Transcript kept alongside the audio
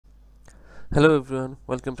Hello everyone,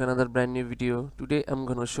 welcome to another brand new video. Today I'm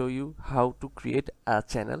gonna show you how to create a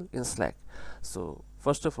channel in Slack. So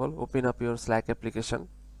first of all, open up your Slack application.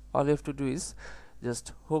 All you have to do is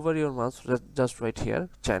just hover your mouse just right here,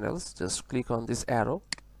 channels, just click on this arrow.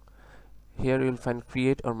 Here you'll find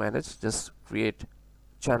create or manage, just create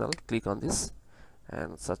channel, click on this,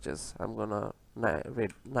 and such as I'm gonna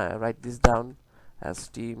write this down as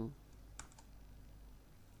team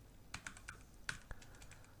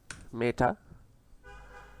meta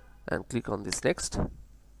and click on this next.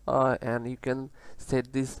 And you can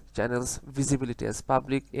set this channel's visibility as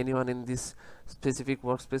public. Anyone in this specific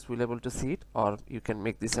workspace will able to see it, or you can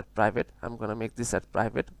make this at private. I'm gonna make this at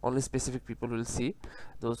private. Only specific people will see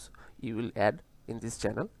those you will add in this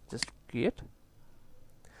channel. Just create,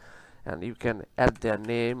 and you can add their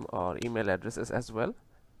name or email addresses as well.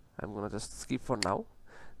 I'm gonna just skip for now.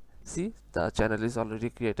 See, the channel is already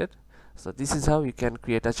created. So this is how you can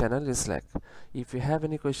create a channel in Slack. If you have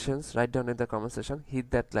any questions, write down in the comment section,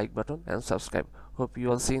 hit that like button and subscribe. Hope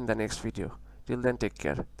you all see in the next video. Till then, take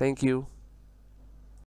care. Thank you.